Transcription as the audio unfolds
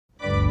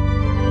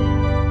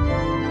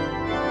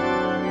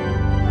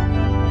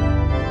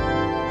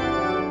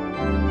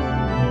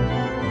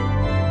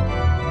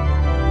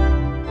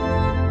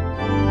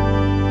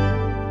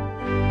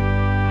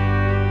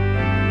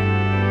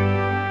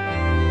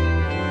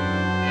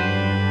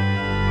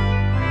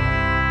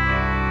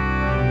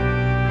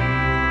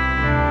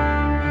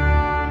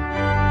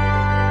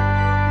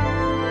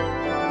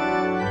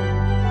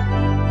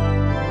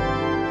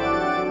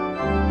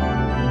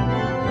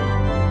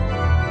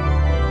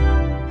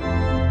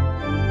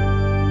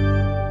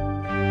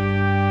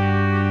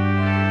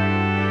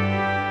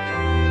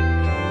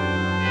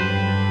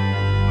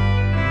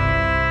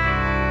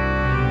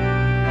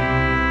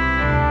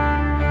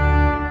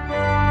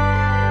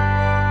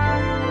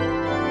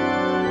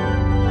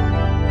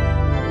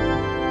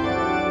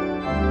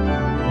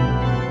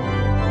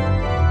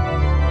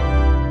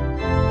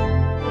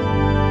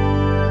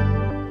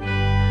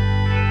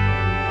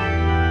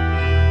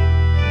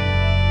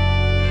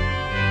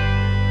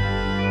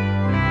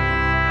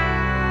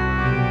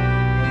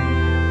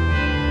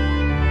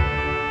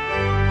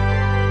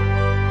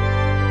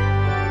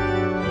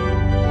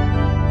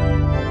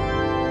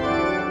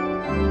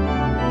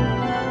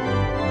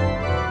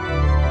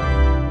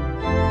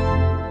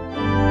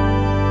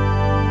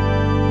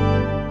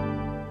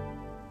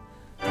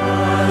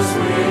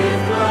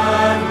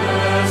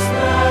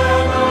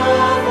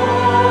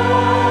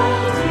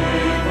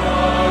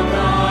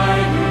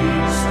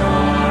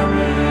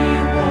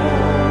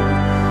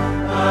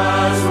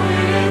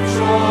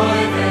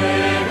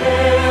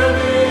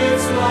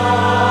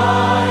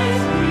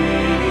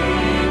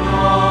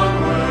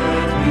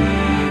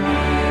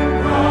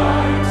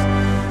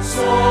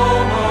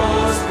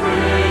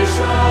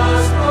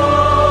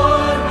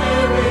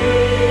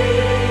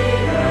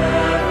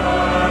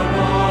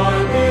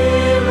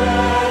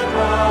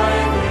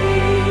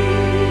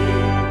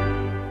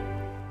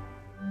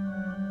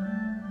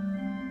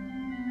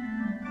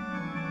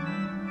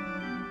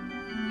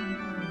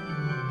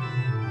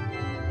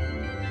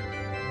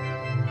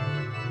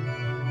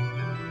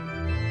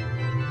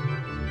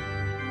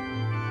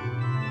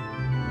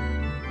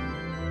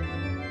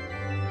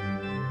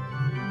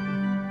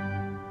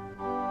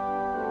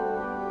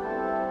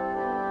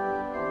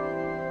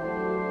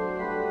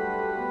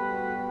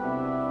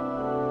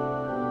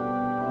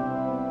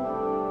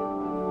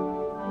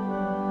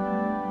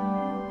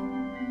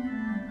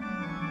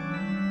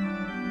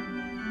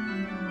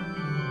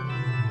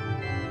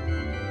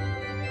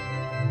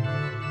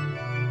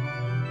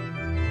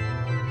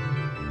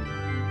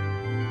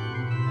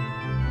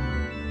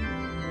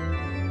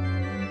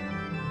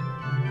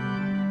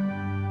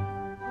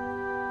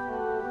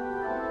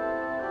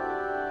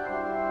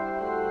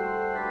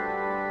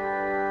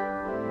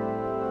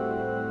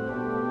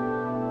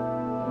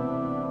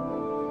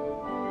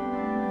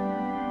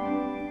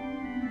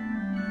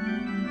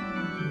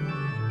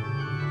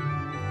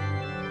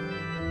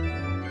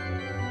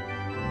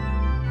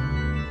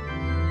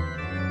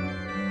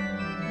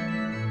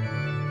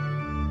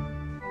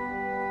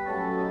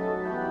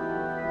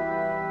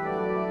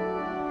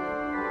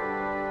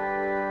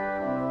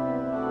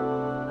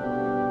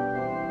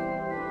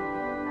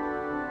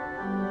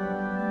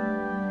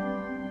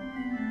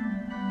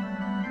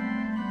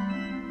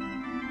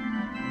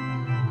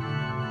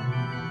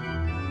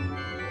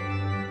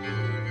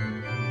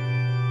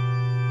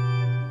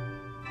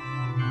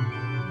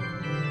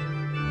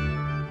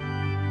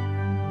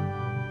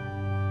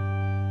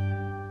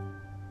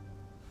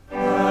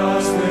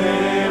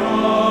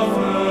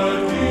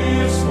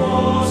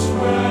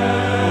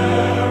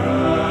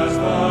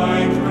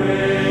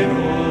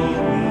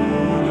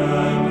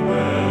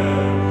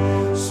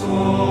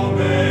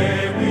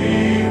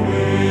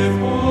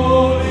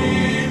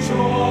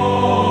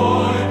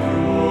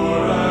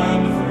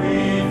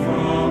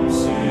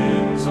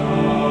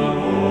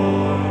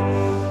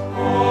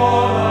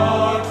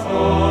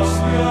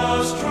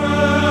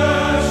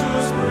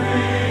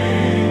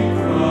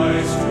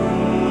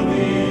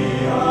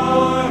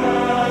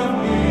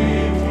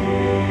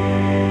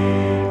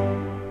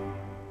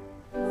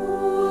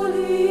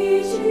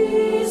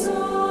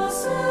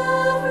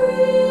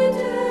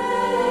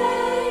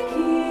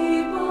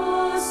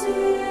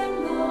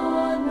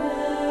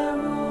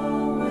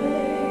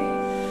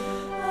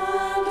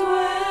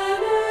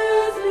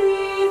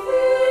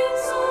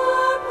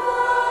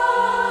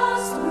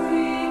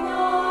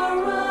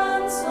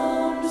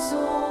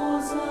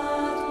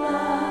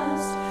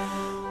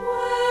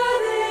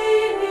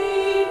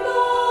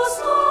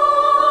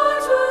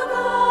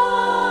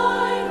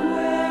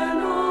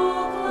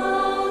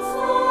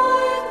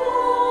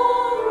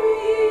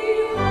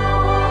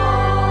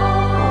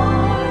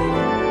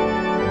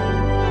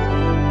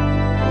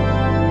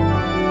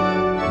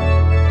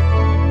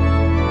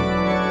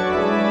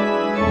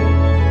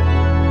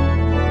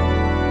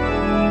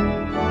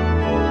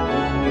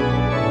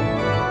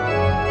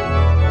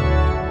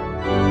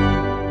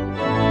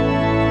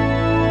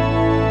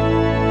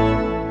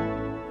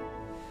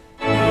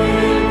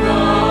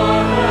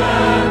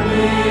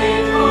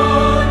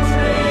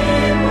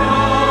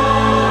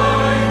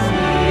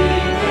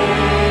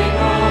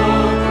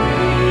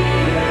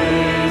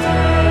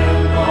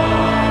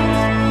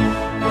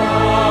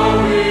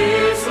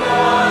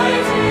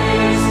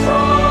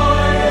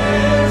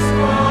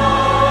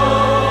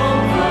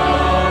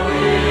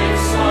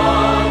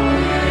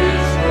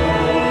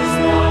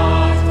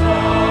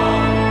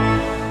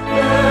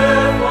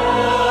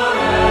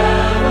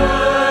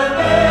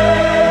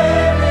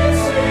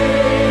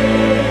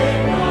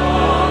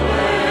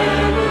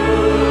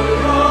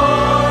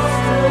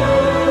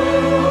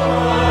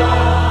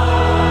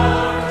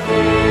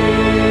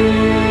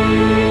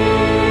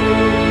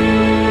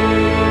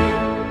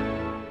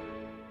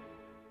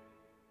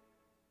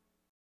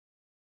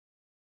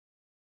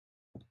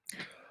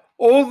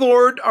O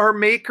Lord, our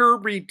Maker,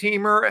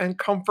 Redeemer, and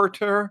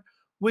Comforter,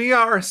 we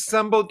are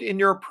assembled in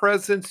your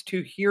presence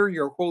to hear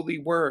your holy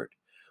word.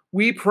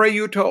 We pray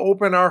you to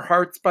open our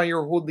hearts by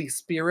your Holy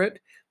Spirit,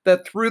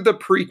 that through the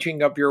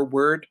preaching of your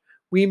word,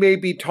 we may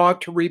be taught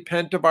to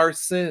repent of our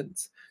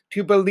sins,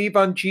 to believe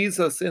on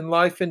Jesus in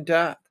life and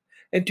death,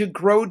 and to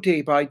grow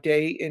day by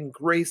day in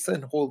grace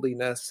and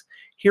holiness.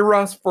 Hear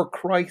us for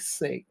Christ's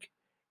sake.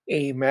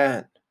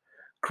 Amen.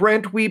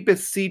 Grant, we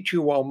beseech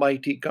you,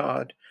 Almighty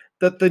God,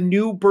 that the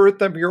new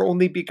birth of your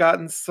only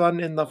begotten Son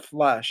in the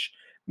flesh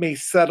may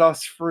set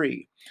us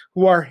free,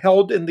 who are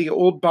held in the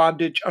old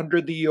bondage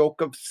under the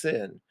yoke of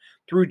sin,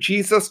 through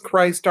Jesus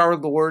Christ our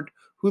Lord,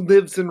 who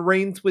lives and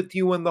reigns with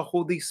you in the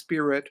Holy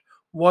Spirit,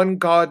 one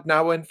God,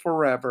 now and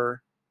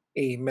forever.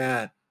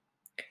 Amen.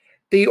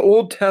 The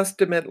Old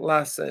Testament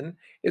lesson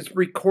is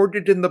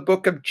recorded in the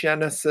book of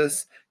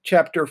Genesis,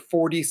 chapter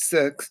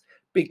 46,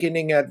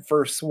 beginning at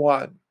verse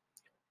 1.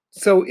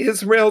 So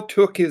Israel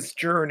took his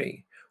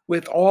journey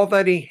with all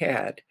that he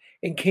had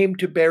and came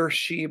to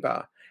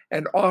Beersheba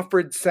and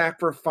offered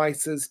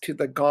sacrifices to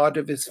the God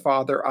of his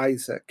father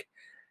Isaac.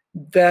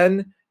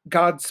 Then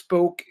God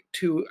spoke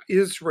to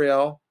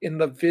Israel in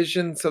the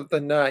visions of the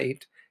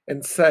night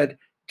and said,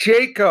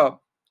 Jacob,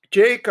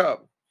 Jacob.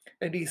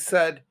 And he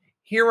said,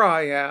 Here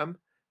I am.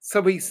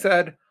 So he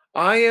said,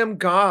 I am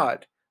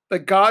God, the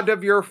God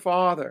of your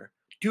father.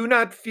 Do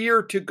not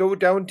fear to go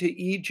down to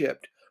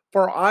Egypt,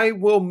 for I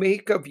will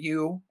make of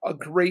you a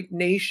great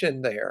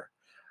nation there.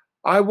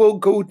 I will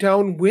go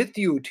down with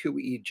you to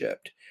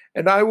Egypt,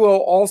 and I will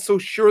also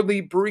surely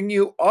bring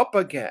you up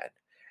again,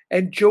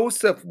 and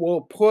Joseph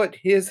will put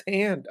his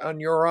hand on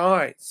your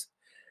eyes.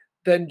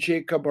 Then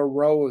Jacob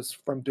arose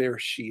from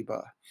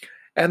Beersheba,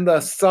 and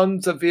the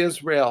sons of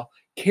Israel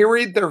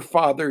carried their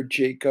father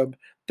Jacob,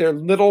 their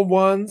little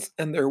ones,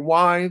 and their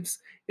wives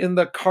in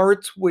the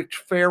carts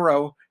which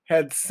Pharaoh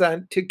had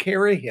sent to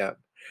carry him.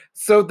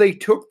 So they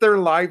took their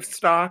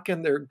livestock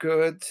and their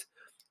goods,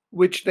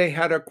 which they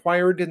had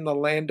acquired in the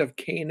land of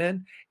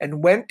Canaan,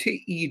 and went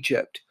to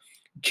Egypt,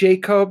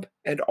 Jacob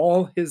and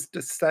all his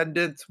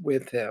descendants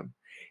with him,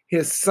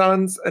 his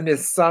sons and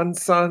his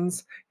sons'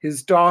 sons,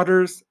 his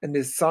daughters and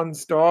his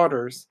sons'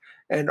 daughters,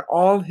 and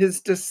all his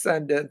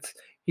descendants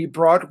he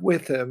brought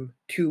with him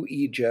to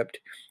Egypt.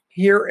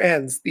 Here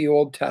ends the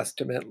Old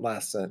Testament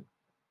lesson.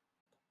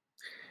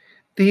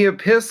 The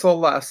epistle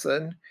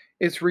lesson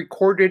is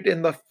recorded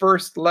in the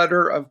first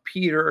letter of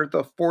Peter,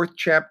 the fourth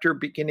chapter,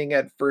 beginning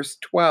at verse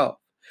 12.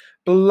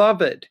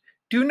 Beloved,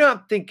 do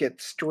not think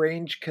it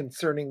strange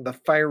concerning the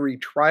fiery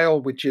trial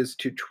which is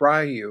to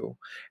try you,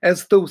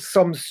 as though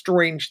some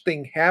strange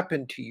thing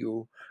happened to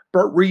you,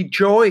 but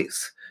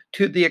rejoice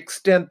to the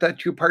extent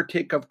that you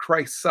partake of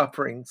Christ's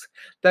sufferings,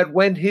 that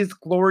when his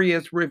glory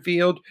is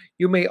revealed,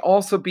 you may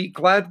also be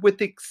glad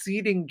with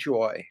exceeding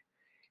joy.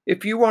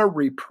 If you are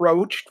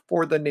reproached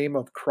for the name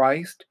of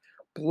Christ,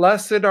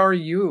 blessed are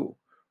you,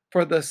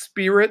 for the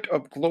Spirit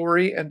of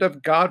glory and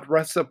of God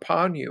rests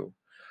upon you.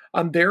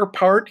 On their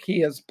part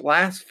he is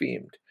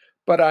blasphemed,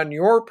 but on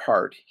your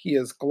part he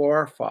is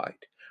glorified.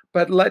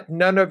 But let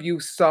none of you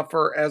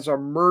suffer as a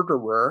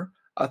murderer,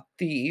 a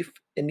thief,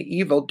 an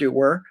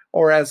evildoer,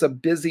 or as a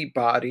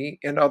busybody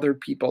in other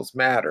people's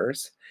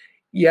matters.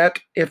 Yet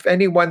if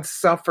anyone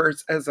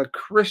suffers as a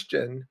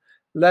Christian,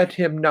 let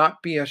him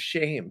not be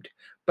ashamed,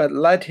 but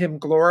let him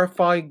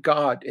glorify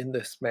God in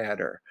this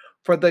matter.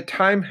 For the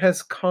time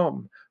has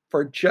come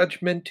for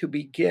judgment to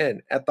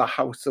begin at the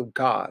house of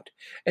God.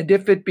 And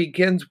if it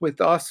begins with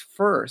us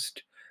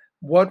first,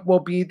 what will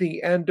be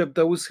the end of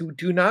those who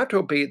do not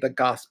obey the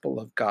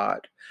gospel of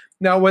God?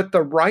 Now, if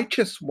the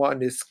righteous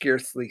one is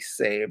scarcely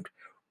saved,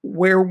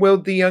 where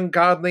will the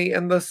ungodly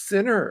and the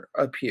sinner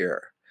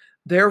appear?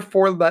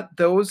 Therefore, let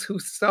those who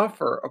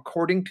suffer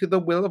according to the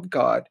will of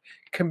God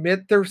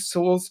commit their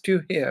souls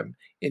to him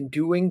in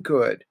doing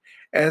good,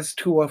 as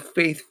to a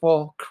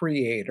faithful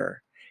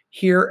Creator.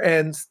 Here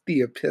ends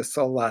the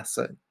epistle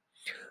lesson.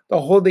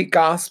 The Holy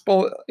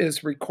Gospel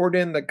is recorded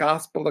in the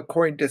Gospel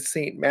according to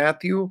St.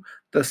 Matthew,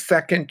 the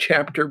second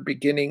chapter,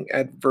 beginning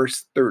at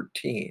verse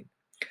 13.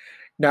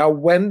 Now,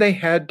 when they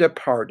had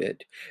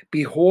departed,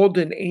 behold,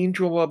 an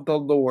angel of the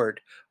Lord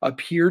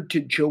appeared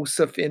to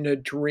Joseph in a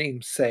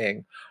dream,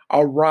 saying,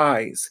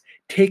 Arise,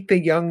 take the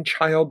young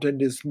child and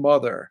his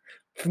mother,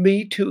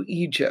 flee to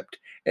Egypt,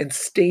 and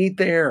stay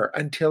there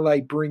until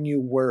I bring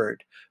you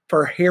word,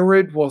 for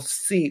Herod will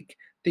seek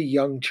the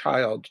young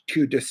child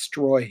to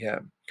destroy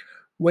him.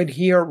 When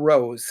he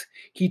arose,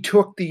 he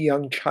took the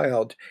young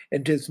child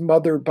and his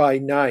mother by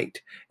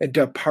night and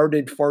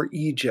departed for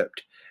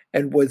Egypt,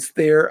 and was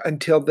there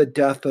until the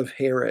death of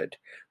Herod,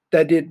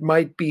 that it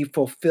might be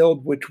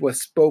fulfilled which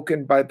was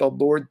spoken by the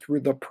Lord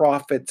through the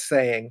prophet,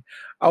 saying,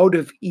 Out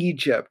of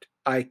Egypt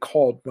I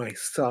called my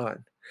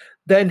son.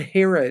 Then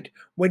Herod,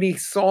 when he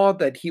saw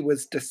that he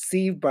was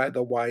deceived by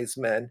the wise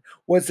men,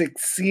 was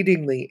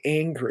exceedingly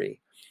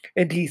angry,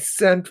 and he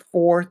sent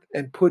forth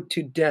and put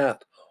to death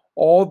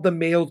all the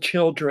male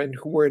children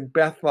who were in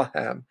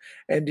Bethlehem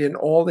and in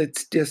all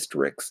its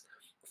districts,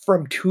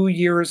 from 2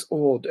 years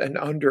old and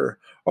under,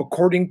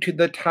 according to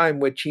the time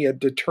which he had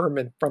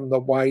determined from the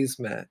wise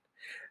men.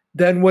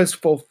 Then was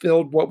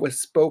fulfilled what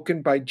was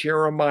spoken by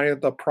Jeremiah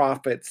the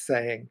prophet,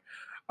 saying,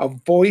 a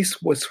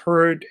voice was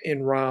heard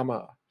in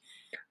Ramah,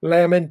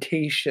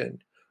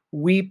 lamentation,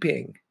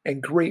 weeping,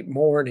 and great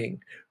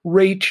mourning,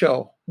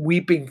 Rachel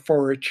weeping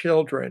for her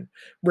children,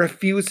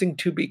 refusing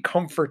to be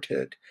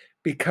comforted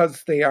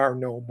because they are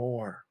no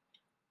more.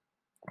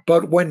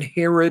 But when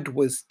Herod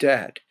was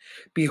dead,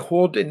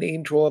 behold, an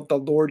angel of the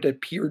Lord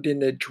appeared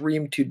in a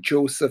dream to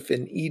Joseph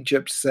in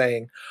Egypt,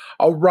 saying,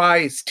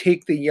 arise,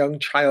 take the young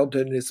child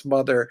and his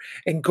mother,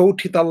 and go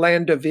to the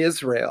land of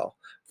Israel,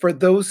 for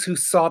those who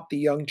sought the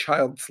young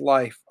child's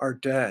life are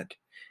dead.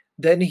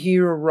 Then he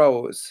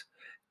arose,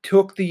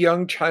 took the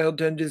young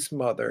child and his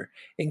mother,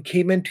 and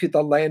came into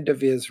the land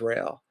of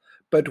Israel.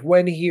 But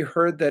when he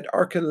heard that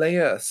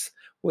Archelaus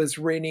was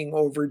reigning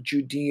over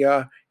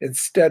Judea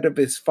instead of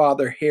his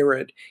father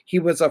Herod, he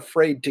was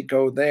afraid to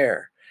go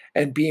there.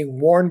 And being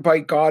warned by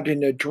God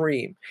in a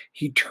dream,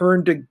 he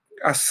turned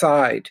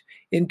aside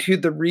into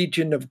the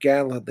region of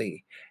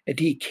Galilee. And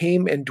he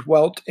came and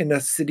dwelt in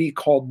a city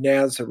called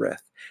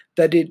Nazareth,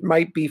 that it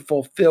might be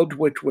fulfilled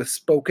which was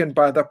spoken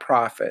by the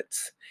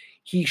prophets.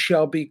 He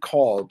shall be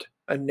called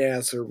a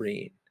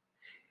Nazarene.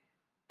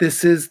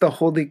 This is the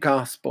holy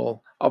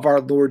gospel of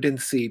our Lord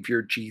and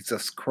Savior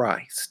Jesus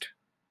Christ.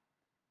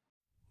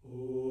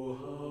 Oh,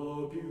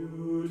 how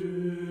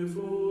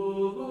beautiful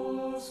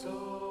the sky,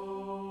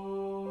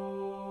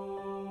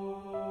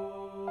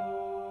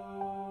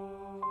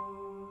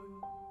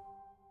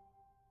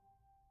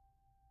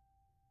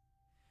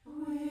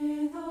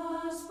 with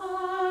the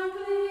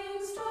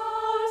sparkling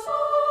stars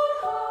on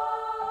high.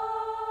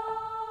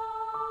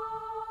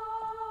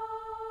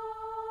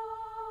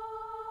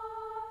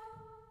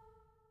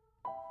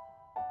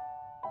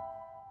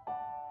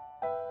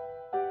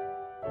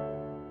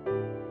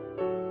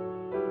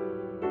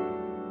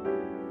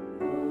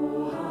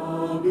 Oh,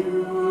 how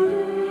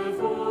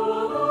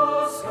beautiful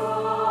the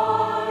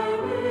sky,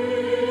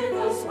 with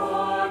the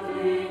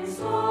sparkling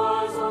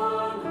stars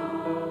on high.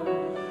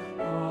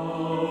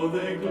 How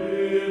they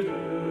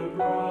glitter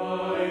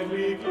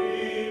brightly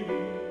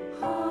gleaming,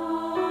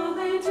 how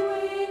they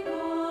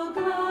twinkle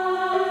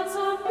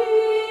gladsome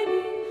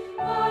beaming,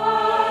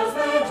 as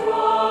they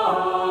draw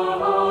our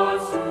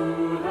hearts to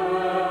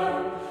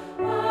heaven,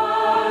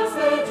 as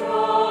they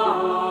draw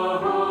our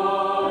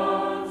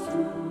hearts to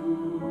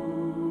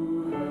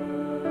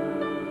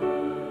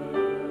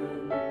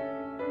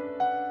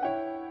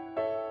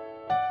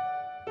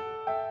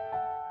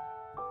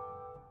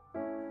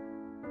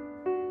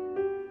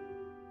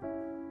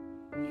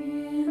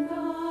in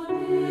the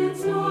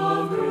midst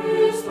of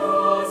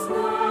Christmas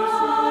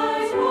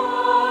night,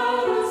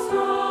 while the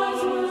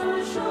stars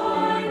were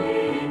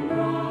shining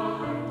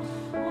bright,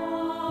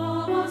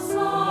 all the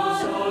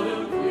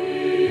sudden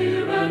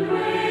clear and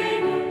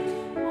radiant,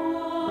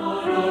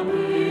 on a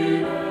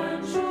big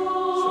and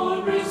shone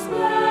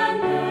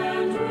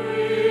resplendent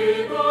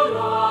with the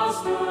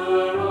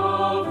luster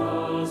of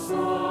the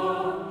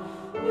sun,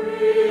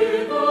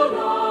 with the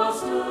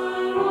luster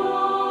of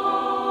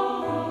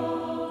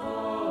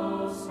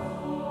the sun.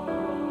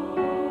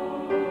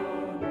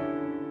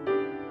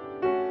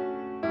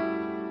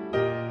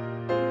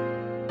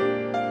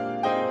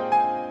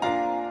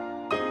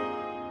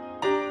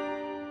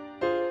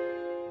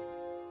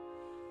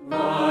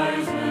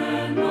 Wise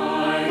men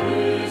by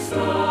this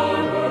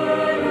star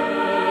were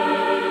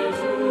led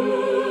to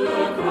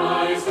the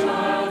Christ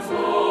child's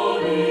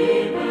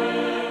holy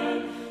bed.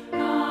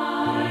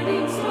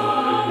 Guiding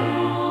star,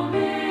 oh,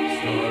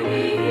 may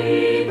we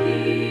heed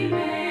thee,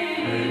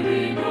 may we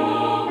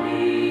know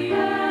we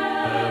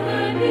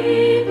ever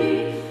need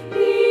thee.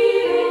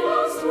 Lead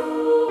us to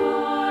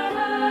our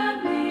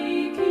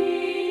heavenly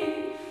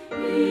King,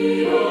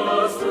 lead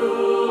us to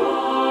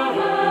our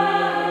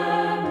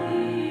heavenly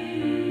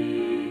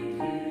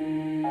King.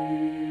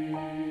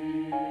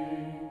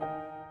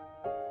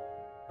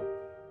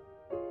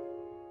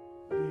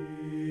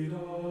 Lead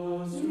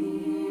us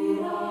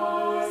to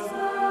our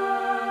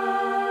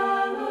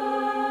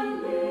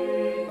heavenly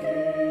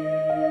King.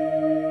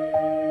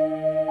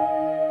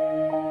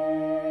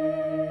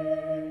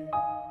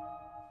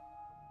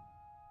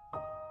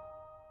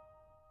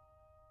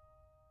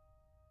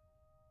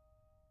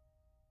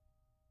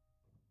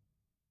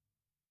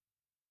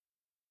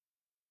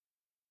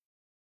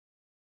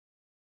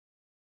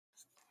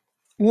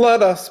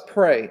 Let us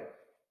pray.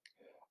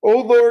 O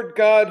Lord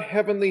God,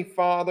 Heavenly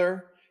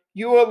Father,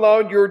 you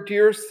allowed your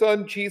dear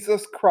Son,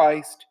 Jesus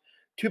Christ,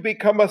 to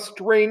become a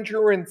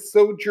stranger and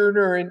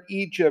sojourner in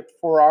Egypt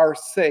for our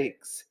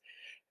sakes,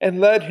 and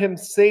led him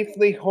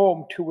safely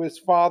home to his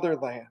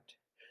fatherland.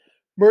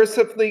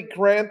 Mercifully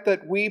grant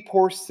that we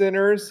poor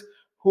sinners,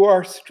 who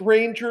are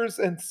strangers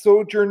and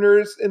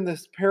sojourners in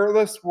this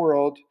perilous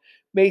world,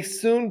 may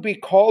soon be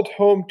called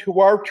home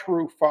to our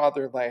true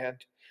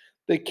fatherland,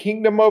 the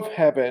kingdom of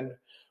heaven,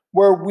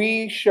 where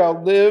we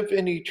shall live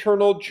in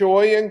eternal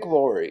joy and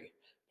glory,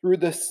 through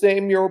the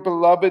same your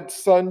beloved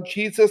Son,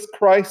 Jesus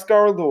Christ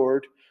our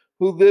Lord,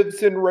 who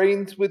lives and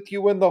reigns with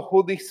you in the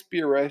Holy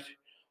Spirit,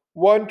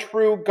 one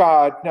true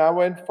God,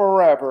 now and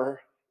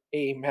forever.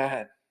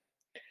 Amen.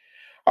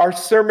 Our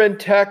sermon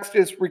text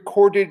is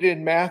recorded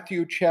in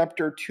Matthew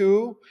chapter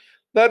 2.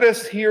 Let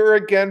us hear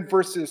again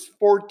verses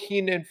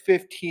 14 and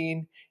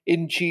 15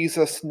 in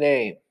Jesus'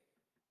 name.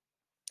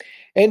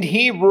 And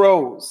he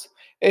rose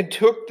and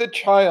took the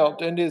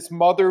child and his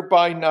mother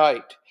by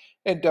night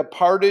and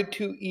departed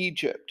to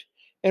Egypt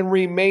and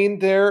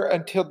remained there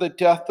until the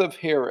death of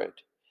Herod.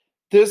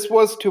 This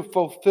was to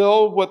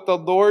fulfill what the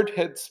Lord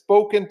had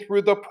spoken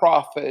through the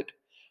prophet,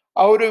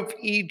 "Out of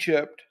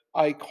Egypt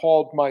I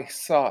called my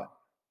son."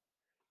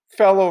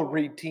 Fellow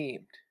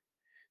redeemed,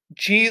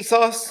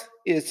 Jesus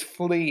is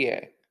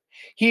fleeing.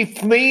 He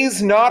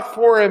flees not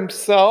for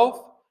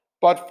himself,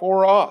 but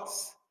for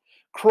us.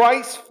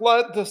 Christ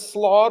fled the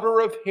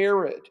slaughter of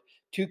Herod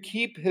to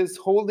keep his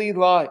holy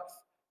life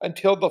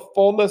until the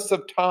fullness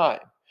of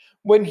time,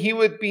 when he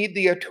would be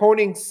the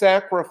atoning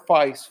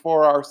sacrifice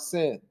for our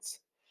sins.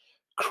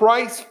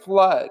 Christ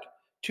fled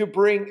to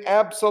bring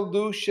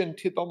absolution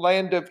to the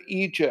land of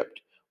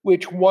Egypt,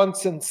 which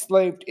once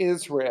enslaved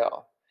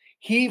Israel.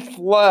 He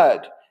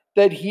fled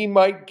that he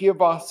might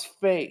give us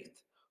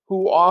faith,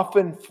 who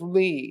often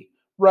flee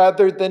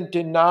rather than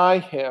deny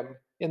him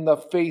in the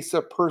face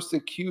of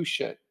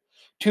persecution,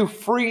 to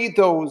free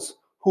those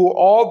who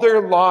all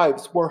their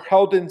lives were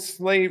held in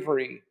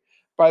slavery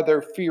by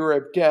their fear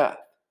of death.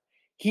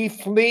 He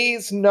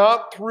flees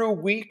not through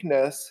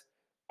weakness,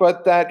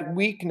 but that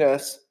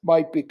weakness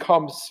might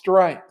become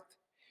strength.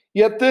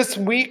 Yet this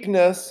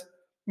weakness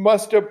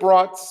must have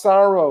brought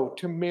sorrow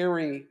to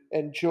Mary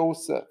and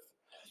Joseph.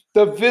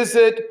 The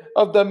visit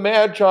of the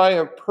Magi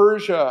of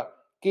Persia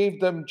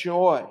gave them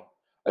joy,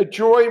 a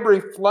joy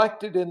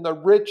reflected in the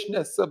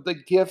richness of the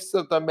gifts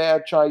of the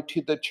Magi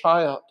to the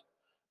child.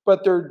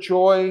 But their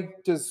joy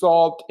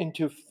dissolved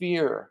into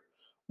fear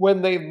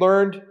when they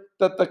learned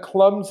that the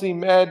clumsy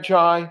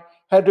Magi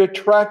had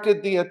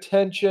attracted the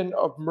attention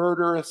of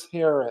murderous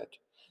Herod.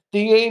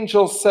 The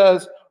angel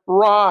says,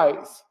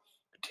 "Rise,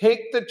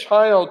 take the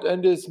child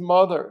and his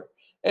mother,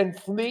 and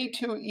flee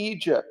to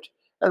Egypt,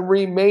 and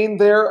remain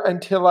there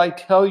until I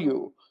tell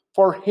you,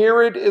 for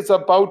Herod is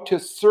about to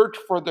search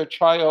for the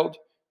child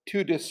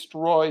to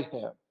destroy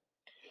him."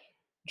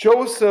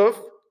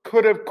 Joseph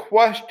could have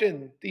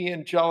questioned the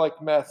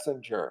angelic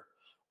messenger.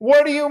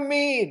 "What do you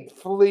mean,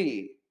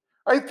 flee?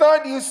 I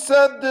thought you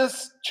said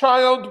this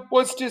child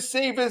was to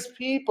save his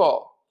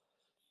people.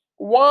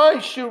 Why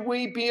should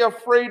we be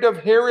afraid of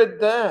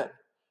Herod then?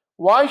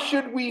 Why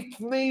should we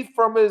flee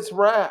from his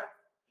wrath?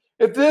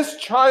 If this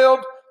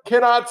child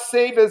cannot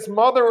save his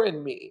mother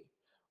and me,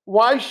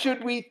 why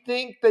should we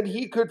think that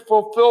he could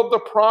fulfill the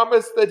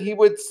promise that he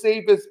would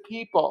save his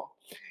people?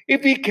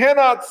 If he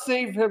cannot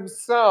save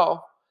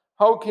himself,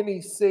 how can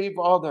he save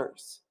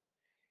others?"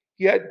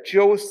 Yet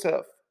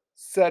Joseph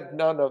said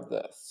none of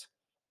this.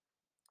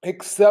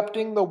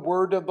 Accepting the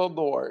word of the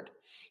Lord,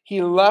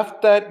 he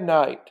left that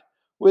night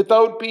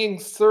without being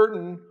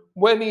certain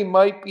when he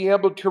might be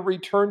able to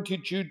return to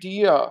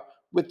Judea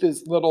with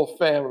his little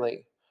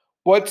family.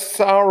 What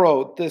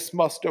sorrow this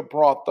must have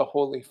brought the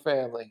Holy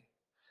Family.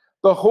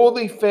 The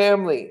Holy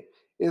Family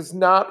is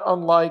not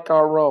unlike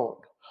our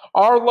own.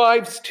 Our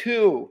lives,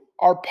 too,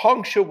 are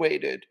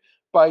punctuated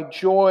by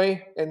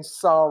joy and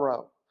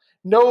sorrow.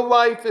 No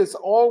life is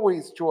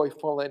always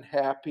joyful and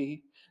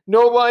happy.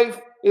 No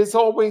life is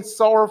always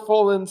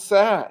sorrowful and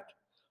sad.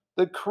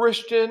 The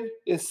Christian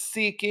is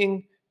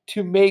seeking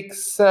to make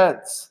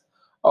sense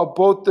of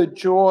both the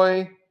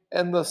joy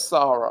and the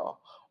sorrow.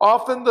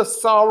 Often the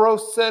sorrow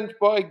sent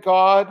by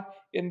God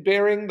in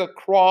bearing the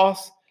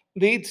cross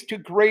leads to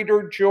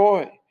greater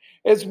joy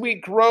as we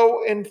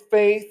grow in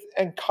faith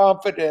and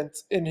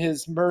confidence in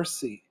his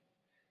mercy.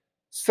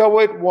 So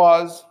it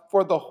was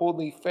for the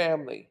Holy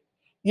Family.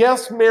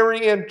 Yes,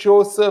 Mary and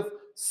Joseph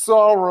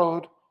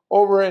sorrowed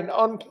over an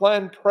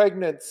unplanned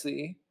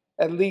pregnancy,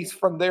 at least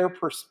from their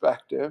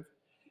perspective.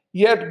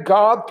 Yet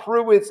God,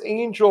 through his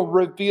angel,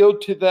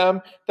 revealed to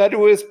them that it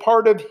was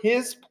part of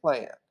his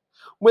plan.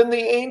 When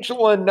the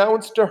angel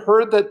announced to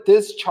her that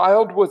this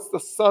child was the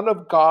Son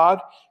of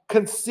God,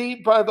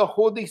 conceived by the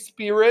Holy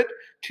Spirit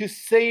to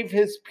save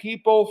his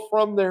people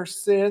from their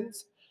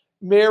sins,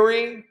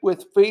 Mary,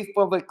 with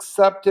faithful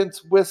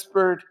acceptance,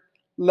 whispered,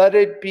 "Let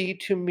it be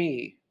to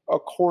me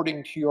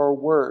according to your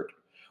word."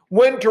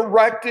 When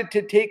directed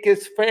to take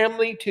his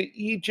family to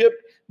Egypt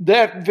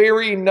that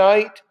very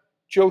night,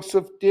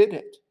 Joseph did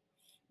it.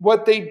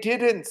 What they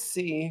didn't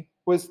see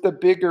was the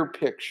bigger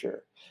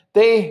picture.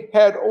 They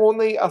had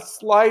only a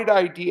slight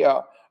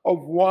idea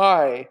of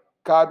why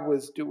God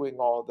was doing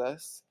all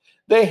this.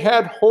 They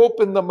had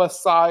hope in the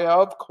Messiah,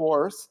 of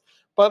course,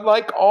 but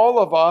like all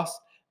of us,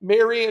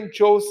 Mary and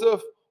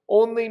Joseph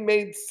only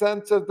made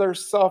sense of their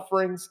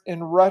sufferings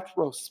in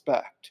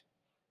retrospect.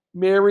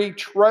 Mary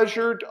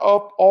treasured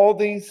up all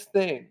these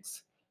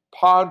things,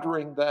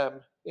 pondering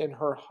them in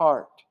her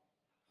heart.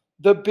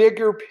 The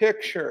bigger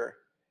picture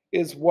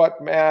is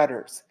what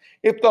matters.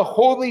 If the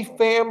Holy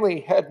Family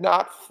had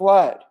not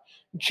fled,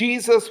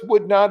 Jesus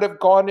would not have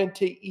gone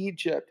into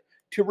Egypt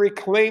to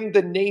reclaim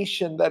the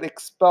nation that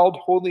expelled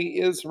holy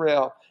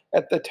Israel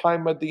at the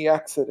time of the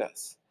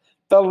Exodus.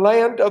 The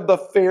land of the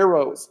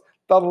Pharaohs,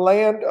 the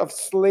land of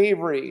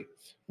slavery,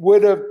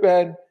 would have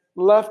been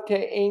left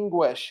to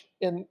anguish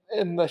in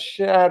the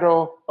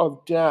shadow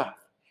of death.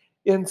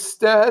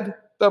 Instead,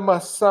 the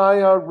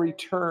Messiah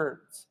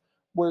returns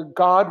where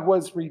God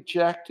was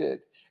rejected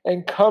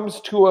and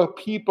comes to a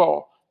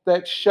people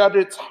that shut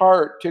its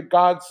heart to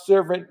God's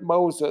servant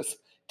Moses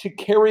to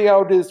carry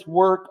out his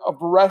work of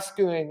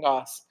rescuing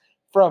us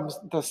from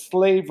the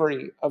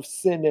slavery of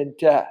sin and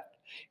death.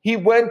 He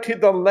went to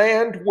the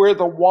land where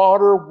the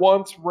water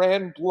once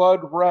ran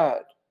blood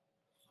red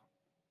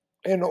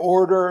in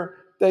order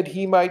that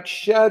he might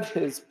shed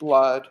his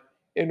blood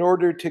in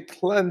order to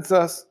cleanse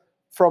us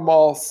from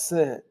all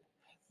sin.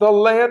 The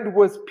land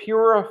was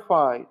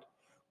purified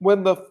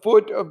when the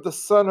foot of the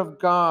Son of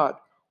God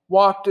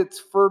walked its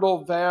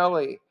fertile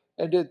valley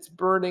and its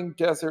burning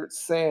desert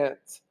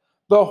sands.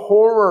 The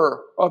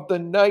horror of the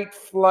night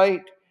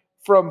flight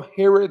from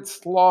Herod's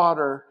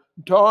slaughter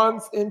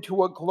dawns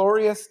into a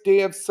glorious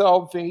day of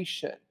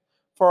salvation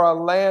for a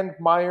land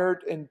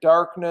mired in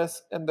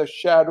darkness and the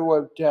shadow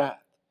of death.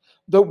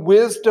 The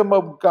wisdom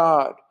of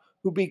God,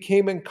 who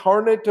became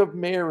incarnate of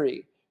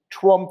Mary,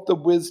 trumped the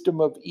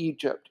wisdom of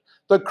Egypt.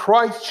 The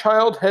Christ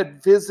child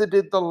had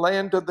visited the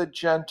land of the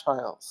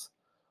Gentiles.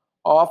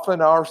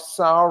 Often our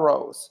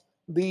sorrows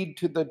lead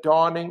to the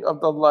dawning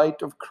of the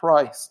light of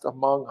Christ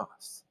among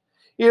us.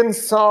 In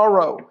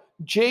sorrow,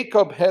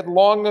 Jacob had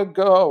long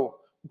ago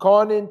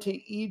gone into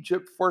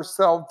Egypt for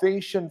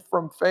salvation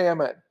from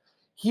famine.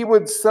 He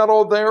would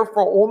settle there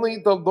for only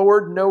the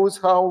Lord knows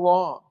how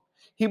long.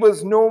 He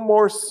was no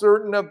more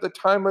certain of the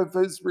time of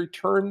his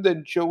return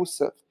than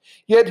Joseph,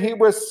 yet he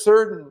was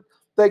certain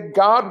that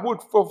God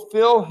would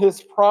fulfill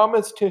his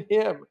promise to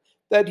him,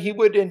 that he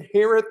would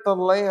inherit the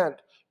land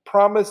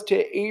promised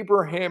to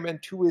Abraham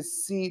and to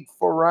his seed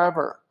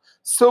forever.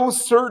 So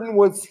certain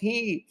was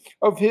he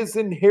of his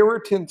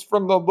inheritance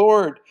from the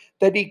Lord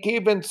that he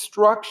gave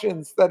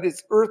instructions that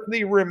his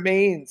earthly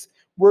remains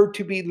were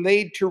to be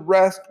laid to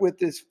rest with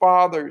his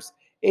fathers,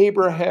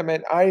 Abraham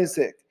and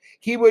Isaac.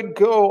 He would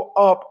go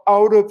up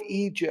out of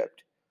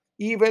Egypt,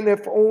 even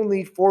if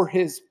only for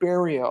his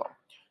burial.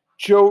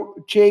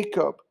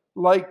 Jacob,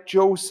 like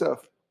Joseph,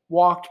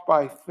 walked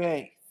by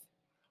faith.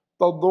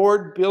 The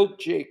Lord built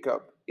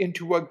Jacob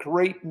into a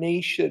great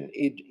nation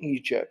in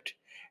Egypt,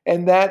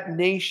 and that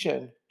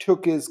nation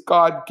took his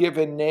God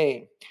given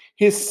name.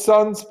 His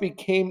sons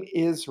became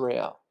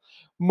Israel.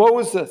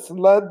 Moses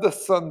led the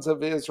sons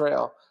of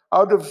Israel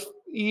out of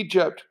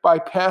Egypt by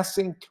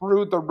passing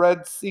through the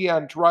Red Sea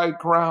on dry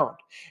ground.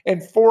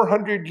 And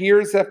 400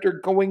 years after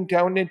going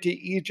down into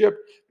Egypt,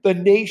 the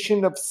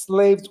nation of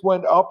slaves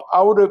went up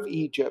out of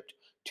Egypt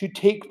to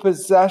take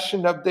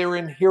possession of their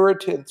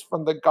inheritance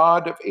from the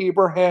God of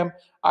Abraham,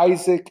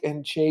 Isaac,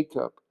 and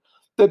Jacob.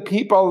 The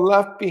people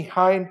left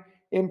behind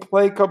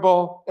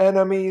implacable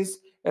enemies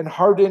and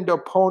hardened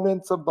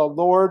opponents of the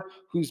Lord,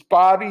 whose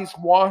bodies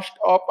washed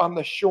up on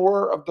the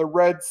shore of the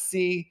Red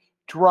Sea,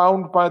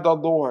 drowned by the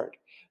Lord.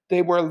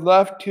 They were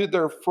left to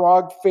their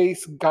frog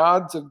faced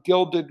gods of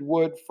gilded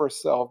wood for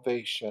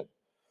salvation.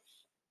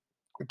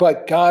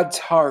 But God's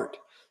heart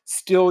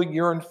still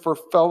yearned for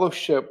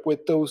fellowship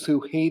with those who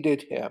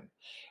hated him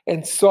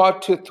and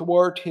sought to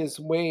thwart his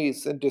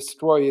ways and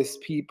destroy his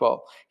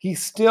people. He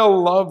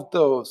still loved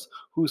those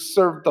who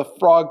served the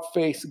frog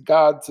faced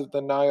gods of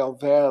the Nile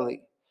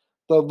Valley.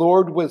 The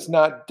Lord was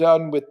not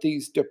done with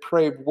these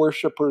depraved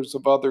worshippers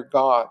of other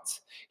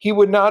gods. He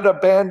would not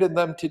abandon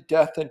them to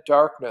death and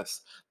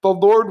darkness. The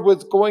Lord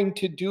was going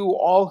to do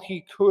all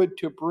he could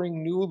to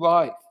bring new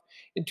life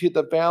into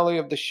the valley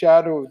of the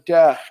shadow of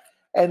death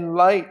and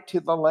light to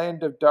the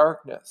land of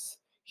darkness.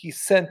 He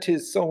sent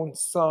his own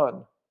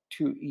son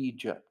to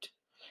Egypt.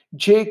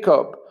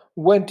 Jacob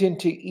went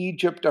into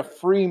Egypt a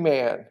free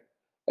man,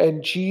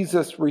 and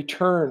Jesus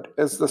returned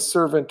as the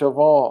servant of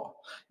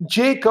all.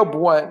 Jacob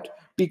went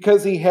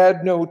because he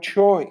had no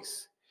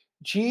choice.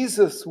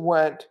 Jesus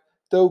went,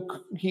 though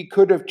he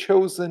could have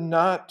chosen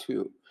not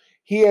to.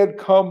 He had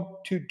come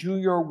to do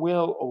your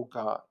will, O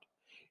God.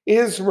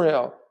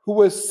 Israel, who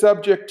was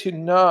subject to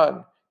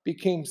none,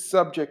 became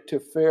subject to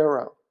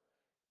Pharaoh.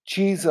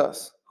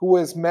 Jesus, who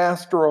was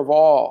master of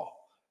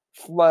all,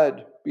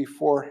 fled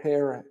before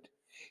Herod.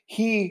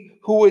 He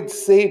who would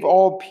save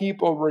all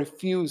people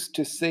refused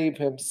to save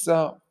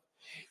himself.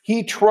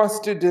 He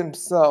trusted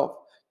himself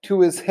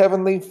to his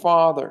heavenly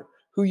Father,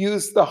 who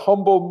used the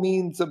humble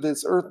means of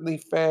his earthly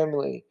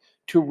family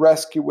to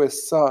rescue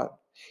his son.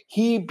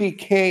 He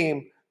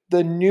became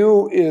the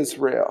new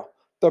Israel,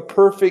 the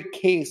perfect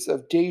case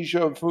of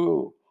deja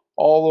vu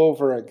all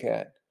over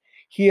again.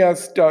 He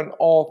has done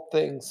all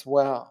things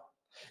well.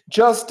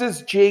 Just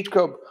as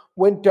Jacob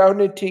went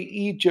down into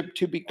Egypt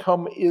to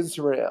become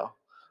Israel,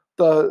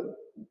 the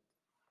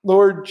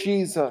Lord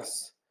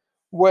Jesus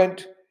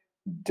went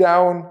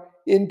down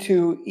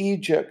into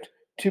Egypt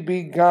to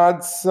be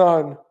God's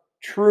son,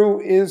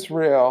 true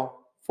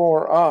Israel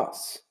for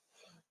us.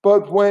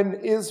 But when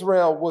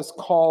Israel was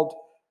called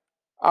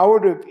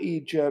out of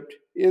Egypt,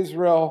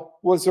 Israel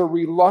was a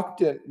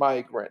reluctant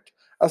migrant,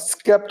 a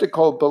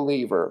skeptical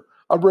believer,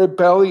 a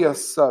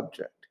rebellious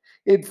subject.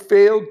 It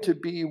failed to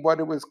be what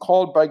it was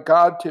called by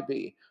God to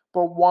be,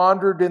 but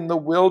wandered in the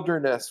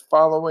wilderness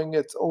following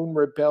its own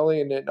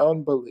rebellion and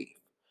unbelief.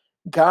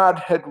 God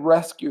had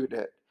rescued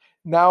it.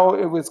 Now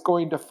it was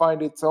going to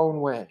find its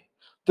own way.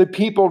 The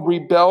people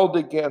rebelled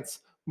against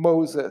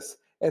Moses,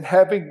 and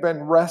having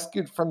been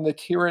rescued from the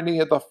tyranny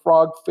of the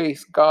frog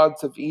faced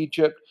gods of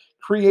Egypt,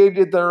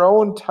 created their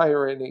own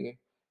tyranny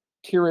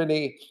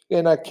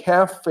in a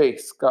calf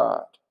faced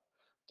God.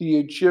 The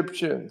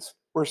Egyptians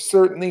were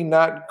certainly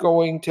not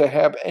going to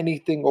have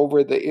anything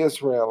over the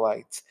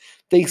Israelites.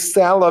 They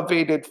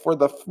salivated for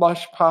the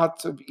flesh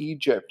pots of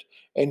Egypt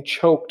and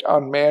choked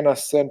on manna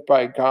sent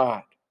by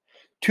God.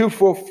 To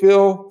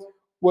fulfill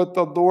what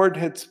the Lord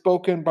had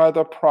spoken by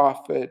the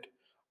prophet,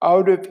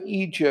 out of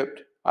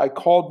Egypt I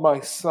called my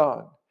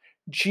son.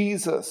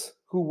 Jesus,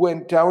 who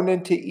went down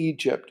into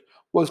Egypt,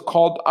 was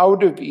called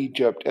out of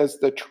Egypt as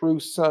the true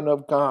Son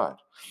of God.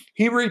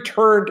 He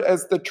returned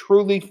as the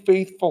truly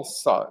faithful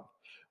Son,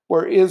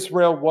 where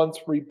Israel once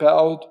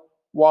rebelled,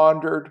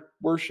 wandered,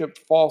 worshiped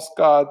false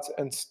gods,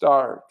 and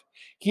starved.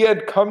 He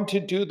had come to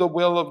do the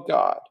will of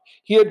God.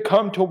 He had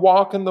come to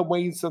walk in the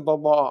ways of the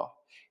law.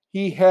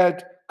 He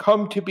had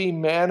come to be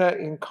manna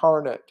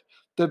incarnate,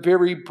 the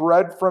very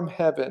bread from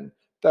heaven,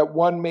 that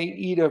one may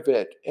eat of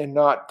it and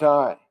not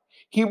die.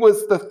 He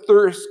was the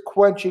thirst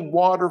quenching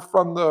water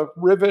from the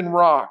riven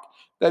rock,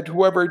 that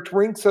whoever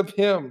drinks of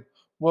him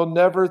will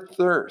never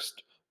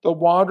thirst, the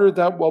water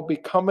that will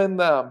become in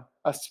them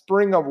a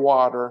spring of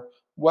water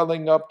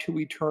welling up to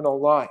eternal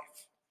life.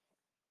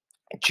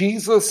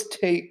 Jesus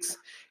takes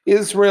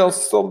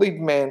Israel's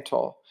sullied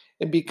mantle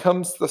and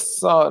becomes the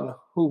Son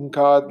whom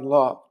God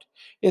loved.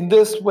 In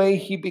this way,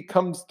 he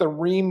becomes the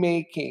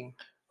remaking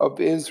of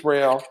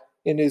Israel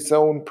in his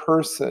own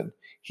person.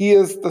 He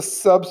is the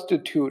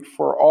substitute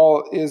for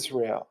all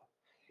Israel.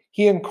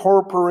 He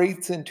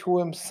incorporates into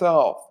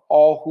himself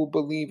all who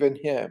believe in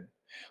him.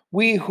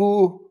 We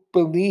who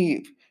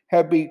believe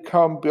have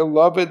become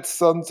beloved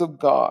sons of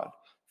God,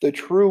 the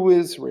true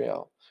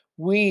Israel.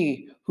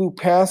 We who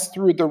pass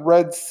through the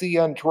Red Sea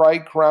on dry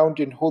ground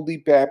in holy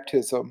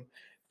baptism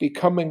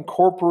become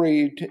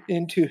incorporated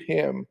into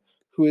him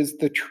who is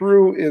the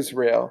true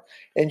Israel,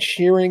 and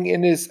sharing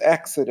in his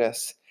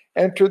exodus,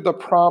 enter the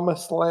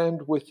promised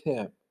land with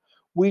him.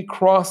 We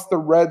cross the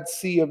Red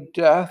Sea of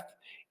death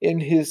in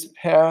his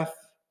path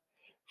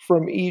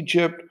from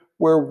Egypt,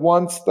 where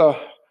once the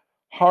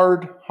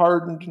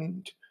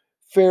hardened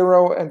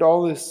Pharaoh and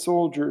all his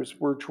soldiers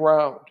were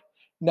drowned.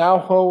 Now,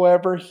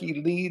 however,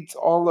 he leads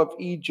all of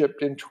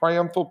Egypt in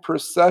triumphal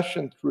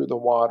procession through the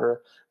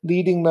water,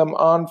 leading them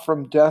on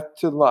from death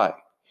to life.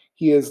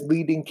 He is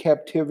leading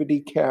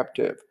captivity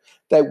captive,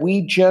 that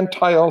we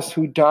Gentiles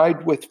who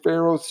died with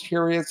Pharaoh's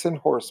chariots and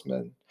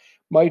horsemen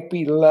might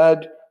be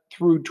led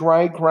through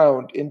dry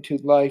ground into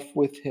life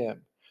with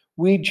him.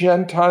 We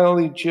Gentile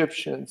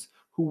Egyptians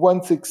who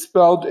once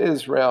expelled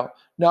Israel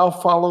now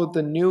follow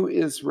the new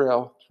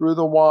Israel through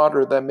the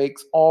water that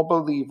makes all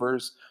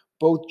believers,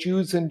 both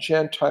Jews and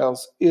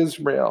Gentiles,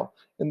 Israel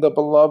in the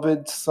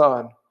beloved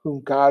Son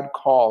whom God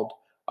called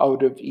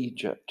out of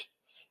Egypt.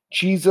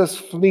 Jesus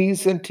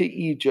flees into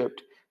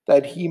Egypt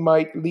that he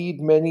might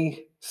lead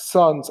many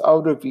sons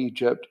out of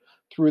Egypt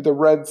through the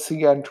Red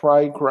Sea on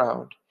dry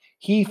ground.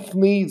 He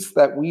flees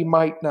that we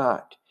might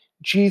not.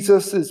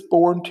 Jesus is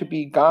born to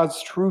be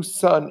God's true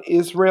Son,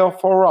 Israel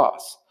for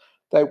us,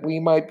 that we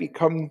might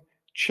become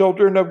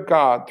children of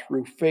God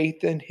through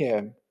faith in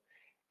him.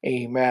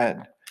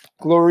 Amen.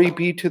 Glory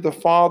be to the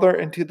Father,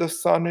 and to the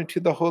Son, and to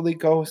the Holy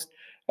Ghost,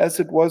 as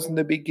it was in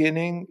the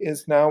beginning,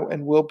 is now,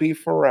 and will be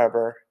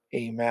forever.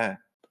 Amen.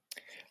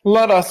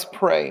 Let us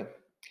pray.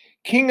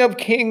 King of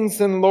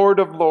kings and Lord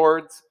of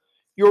lords,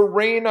 your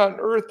reign on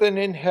earth and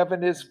in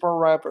heaven is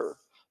forever.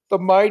 The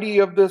mighty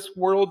of this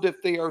world,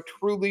 if they are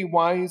truly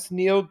wise,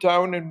 kneel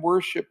down and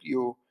worship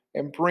you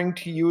and bring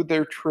to you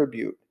their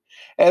tribute.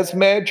 As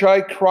Magi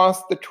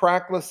crossed the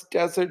trackless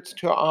deserts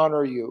to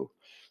honor you,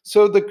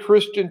 so the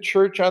Christian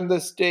church on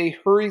this day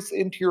hurries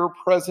into your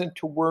presence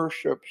to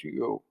worship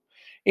you.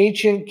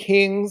 Ancient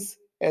kings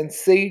and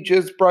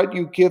sages brought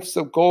you gifts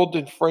of gold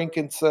and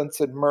frankincense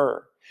and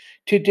myrrh.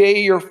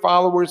 Today, your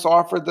followers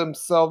offer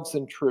themselves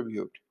in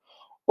tribute.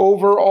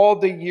 Over all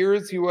the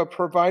years, you have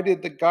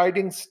provided the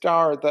guiding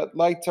star that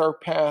lights our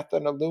path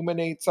and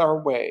illuminates our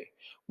way.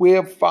 We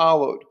have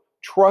followed,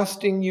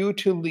 trusting you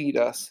to lead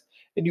us,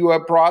 and you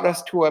have brought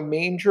us to a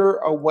manger,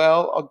 a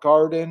well, a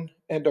garden,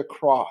 and a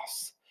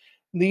cross.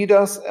 Lead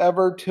us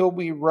ever till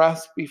we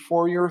rest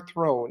before your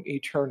throne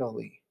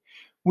eternally.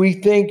 We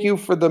thank you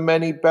for the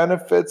many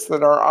benefits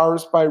that are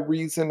ours by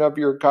reason of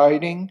your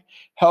guiding,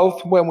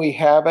 health when we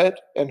have it,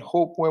 and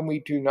hope when we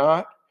do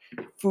not,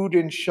 food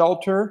and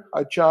shelter,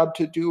 a job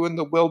to do and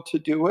the will to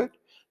do it,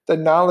 the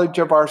knowledge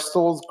of our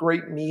soul's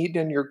great need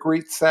and your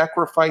great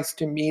sacrifice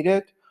to meet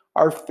it,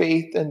 our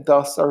faith and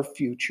thus our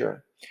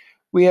future.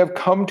 We have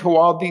come to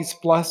all these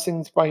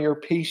blessings by your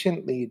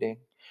patient leading.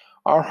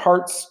 Our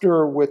hearts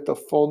stir with the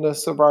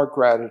fullness of our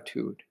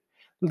gratitude.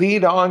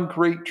 Lead on,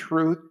 great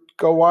truth.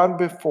 Go on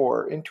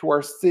before into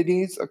our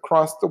cities,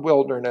 across the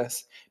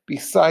wilderness,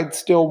 beside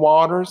still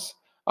waters,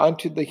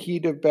 onto the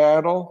heat of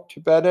battle, to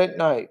bed at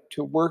night,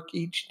 to work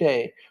each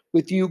day.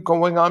 With you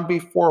going on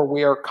before,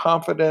 we are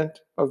confident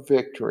of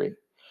victory.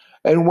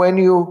 And when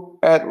you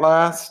at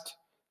last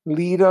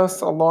lead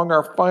us along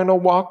our final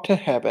walk to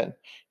heaven,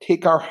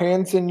 take our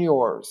hands in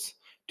yours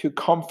to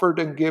comfort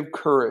and give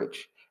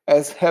courage.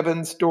 As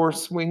heaven's door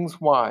swings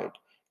wide,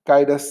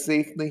 guide us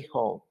safely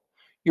home.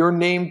 Your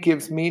name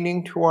gives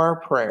meaning to our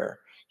prayer.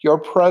 Your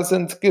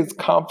presence gives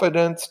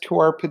confidence to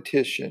our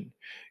petition.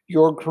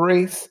 Your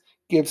grace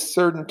gives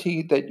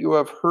certainty that you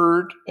have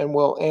heard and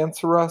will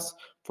answer us,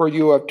 for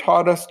you have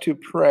taught us to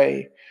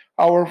pray.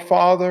 Our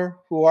Father,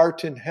 who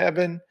art in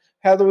heaven,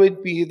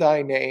 hallowed be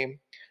thy name.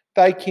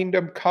 Thy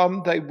kingdom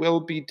come, thy will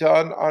be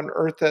done on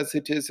earth as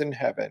it is in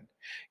heaven.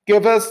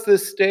 Give us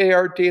this day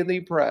our daily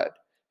bread,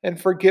 and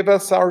forgive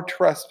us our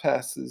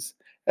trespasses,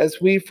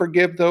 as we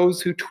forgive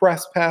those who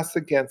trespass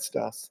against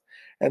us.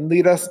 And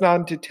lead us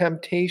not into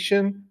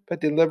temptation,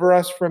 but deliver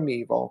us from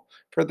evil.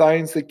 For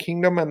thine is the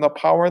kingdom and the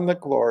power and the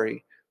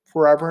glory,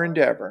 forever and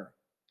ever.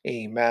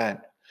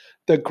 Amen.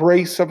 The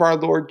grace of our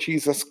Lord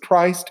Jesus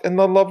Christ and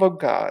the love of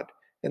God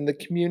and the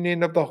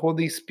communion of the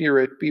Holy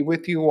Spirit be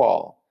with you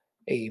all.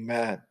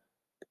 Amen.